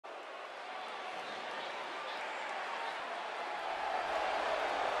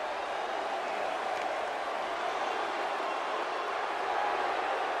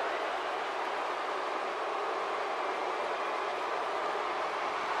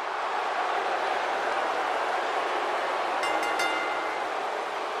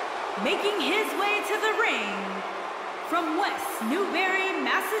Making his way to the ring from West Newbury,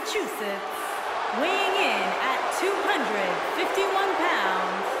 Massachusetts, weighing in at 251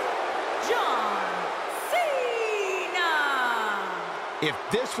 pounds, John Cena! If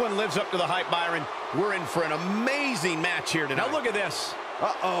this one lives up to the hype, Byron, we're in for an amazing match here tonight. Now look at this.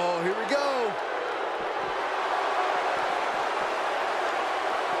 Uh-oh, here we go.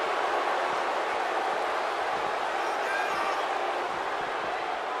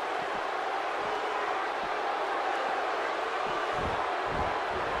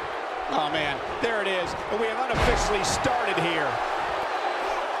 Oh, man, there it is. And we have unofficially started here.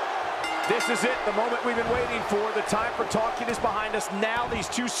 This is it, the moment we've been waiting for. The time for talking is behind us. Now these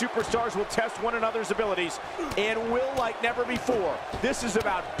two superstars will test one another's abilities and will like never before. This is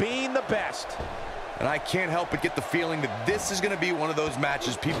about being the best. And I can't help but get the feeling that this is going to be one of those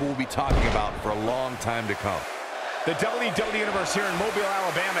matches people will be talking about for a long time to come. The WWE Universe here in Mobile,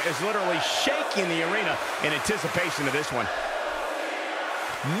 Alabama is literally shaking the arena in anticipation of this one.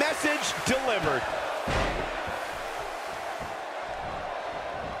 Message delivered.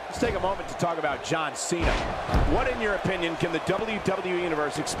 Let's take a moment to talk about John Cena. What, in your opinion, can the WWE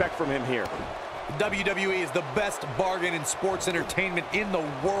Universe expect from him here? WWE is the best bargain in sports entertainment in the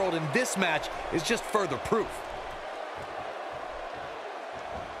world, and this match is just further proof.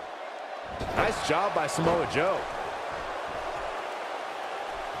 Nice job by Samoa Joe.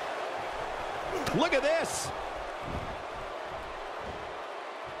 Look at this.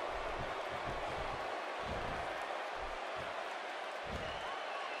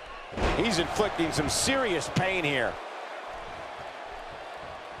 He's inflicting some serious pain here.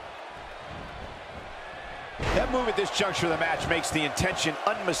 That move at this juncture of the match makes the intention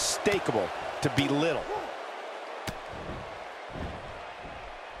unmistakable to belittle.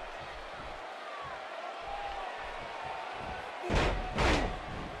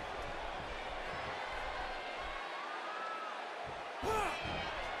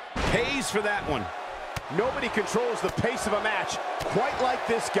 Pays for that one. Nobody controls the pace of a match quite like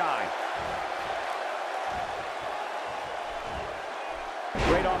this guy.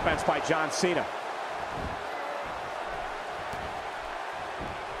 Great offense by John Cena.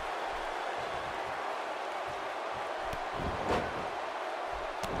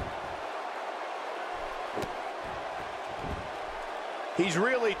 He's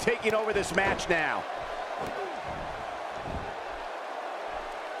really taking over this match now.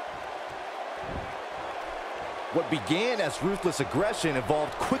 What began as ruthless aggression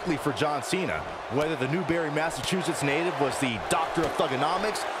evolved quickly for John Cena. Whether the Newbury, Massachusetts native was the doctor of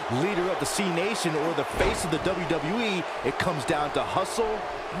thugonomics, leader of the C Nation, or the face of the WWE, it comes down to hustle,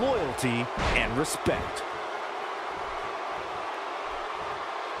 loyalty, and respect.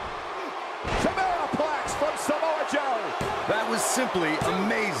 Plex from Samoa Joe. That was simply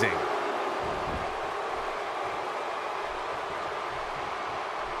amazing.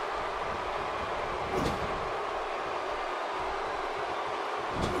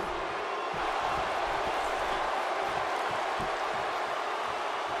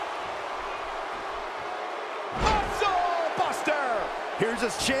 Here's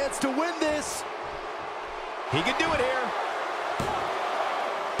his chance to win this. He can do it here.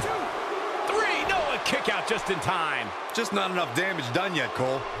 2, 3, no, a kick out just in time. Just not enough damage done yet,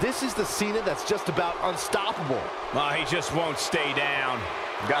 Cole. This is the Cena that's just about unstoppable. Oh, he just won't stay down.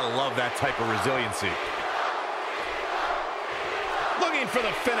 You gotta love that type of resiliency. Looking for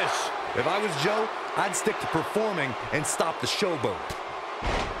the finish. If I was Joe, I'd stick to performing and stop the showboat.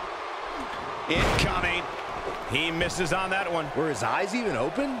 Incoming. He misses on that one. Were his eyes even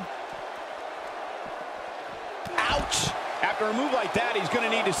open? Ouch! After a move like that, he's going to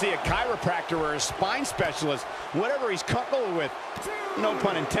need to see a chiropractor or a spine specialist, whatever he's comfortable with. No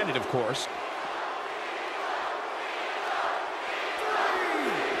pun intended, of course.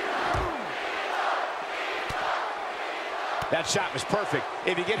 That shot was perfect.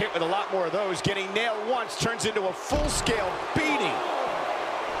 If you get hit with a lot more of those, getting nailed once turns into a full-scale beating.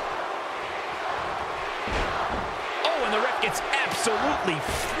 And the ref gets absolutely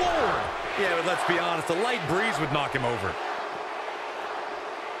floored. Yeah, but let's be honest, a light breeze would knock him over.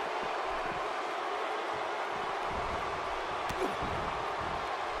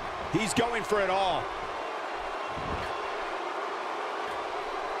 He's going for it all.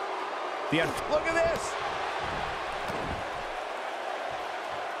 Look at this.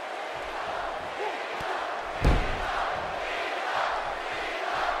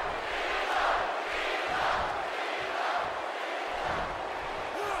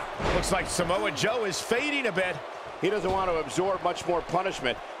 Looks like Samoa Joe is fading a bit. He doesn't want to absorb much more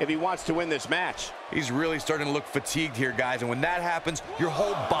punishment if he wants to win this match. He's really starting to look fatigued here, guys, and when that happens, your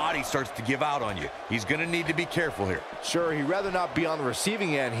whole body starts to give out on you. He's going to need to be careful here. Sure, he'd rather not be on the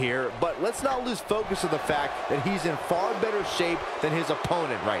receiving end here, but let's not lose focus of the fact that he's in far better shape than his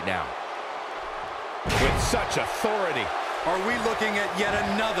opponent right now. With such authority. Are we looking at yet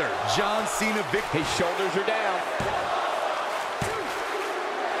another John Cena victory? His shoulders are down.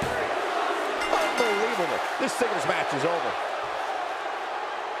 Unbelievable. This singles match is over.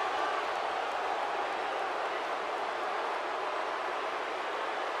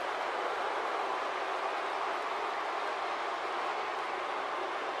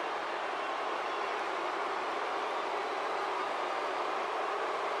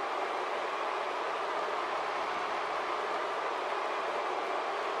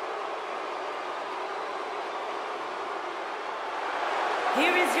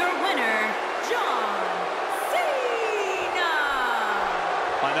 Here is your winner, John Cena!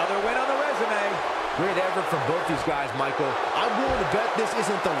 Another win on the resume. Great effort from both these guys, Michael. I'm willing to bet this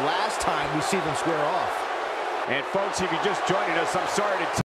isn't the last time we see them square off. And folks, if you're just joining us, I'm sorry to